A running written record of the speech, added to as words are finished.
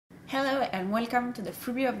Hello and welcome to the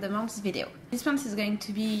freebie of the month video. This month is going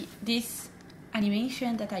to be this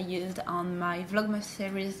animation that I used on my Vlogmas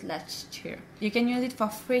series last year. You can use it for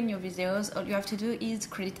free in your videos. All you have to do is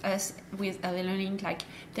credit us with a little link like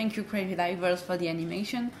thank you Crazydivers for the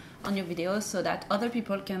animation on your videos so that other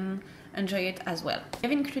people can enjoy it as well.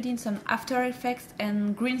 I've included some After Effects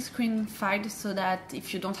and green screen files so that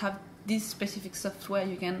if you don't have this specific software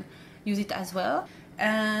you can use it as well.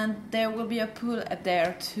 And there will be a poll up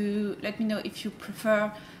there to let me know if you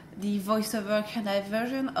prefer the voiceover kind of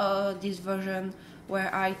version or this version where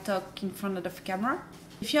I talk in front of the camera.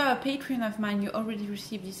 If you're a patron of mine, you already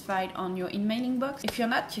received this file on your emailing box. If you're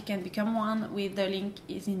not, you can become one with the link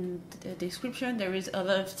is in the description. There is a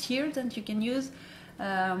lot of tiers that you can use.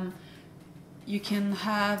 You can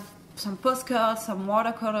have some postcards, some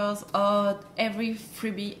watercolors, or every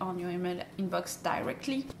freebie on your email inbox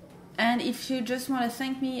directly. And if you just want to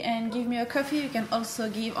thank me and give me a coffee, you can also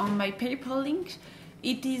give on my PayPal link.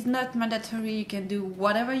 It is not mandatory, you can do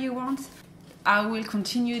whatever you want. I will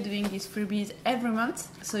continue doing these freebies every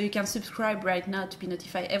month, so you can subscribe right now to be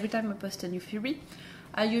notified every time I post a new freebie.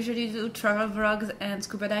 I usually do travel vlogs and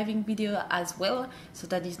scuba diving video as well, so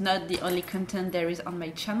that is not the only content there is on my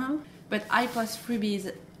channel. But I post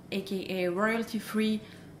freebies, aka royalty-free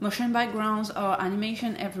motion backgrounds or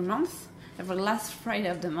animation every month. Every last Friday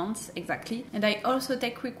of the month, exactly. And I also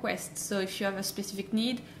take requests, so if you have a specific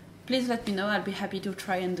need, please let me know, I'll be happy to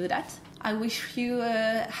try and do that. I wish you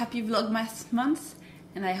a happy Vlogmas month,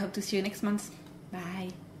 and I hope to see you next month.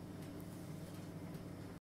 Bye!